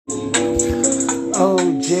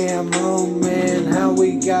Oh jam, oh man, how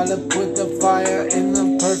we gotta put the fire in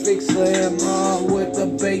the perfect slam, with the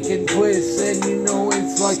bacon twist, and you know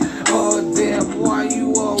it's like, oh damn, why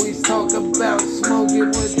you always talk about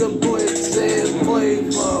smoking with the blitz and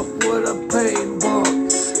flavor with a pain bump,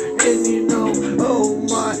 and you know, oh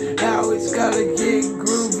my, how it's gotta get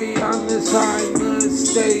groovy on the side, to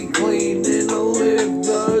stay clean and to live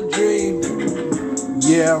the dream.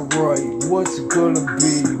 Yeah, right, what's it gonna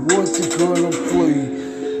be? What's it gonna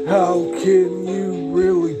flee? How can you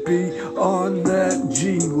really be on that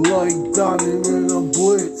G like Diamond in a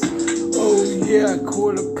Blitz? Oh yeah,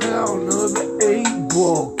 quarter pound of the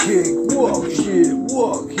 8-ball kick. Walk shit,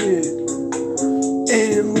 walk hit,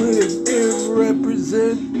 and live and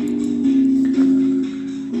represent.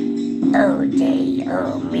 Oh they,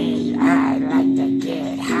 oh me, I like to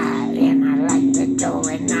get high, and I like to do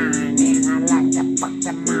it nine, and I like to fuck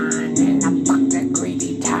the mind, and I fuck the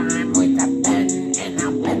greedy time with a pen and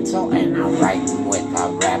a pencil, and I write with a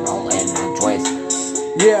rebel and a twist.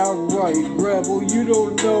 Yeah, right, rebel, you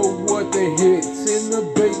don't know what the hits in the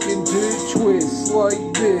bacon to twist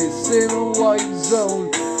like this in a light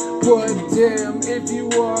zone. But damn, if you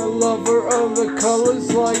are a lover of the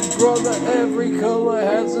colors, like brother, every color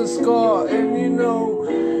has a scar, and you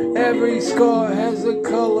know, every scar has a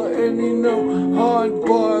color, and you know, hard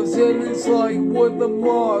bars, and it's like with the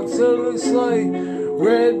marks, and it's like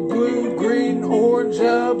red, blue, green, orange,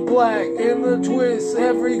 black, in the twist,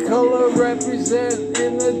 every color represent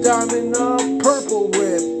in the diamond of purple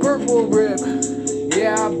rip.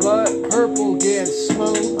 Yeah, but purple gets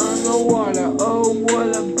smoked on the water. Oh,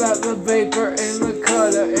 what about the vapor and the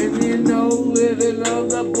cutter? And you know, living on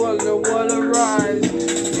the boiler, what a rise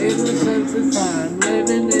in the sense of time.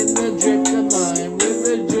 Living in the drip of mind, with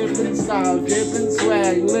the dripping style, dripping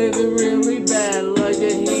swag. Living really bad, like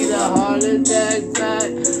a heat, a heart attack, fat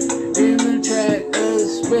in the track, a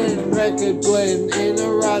spin, record blend, in a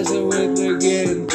rising with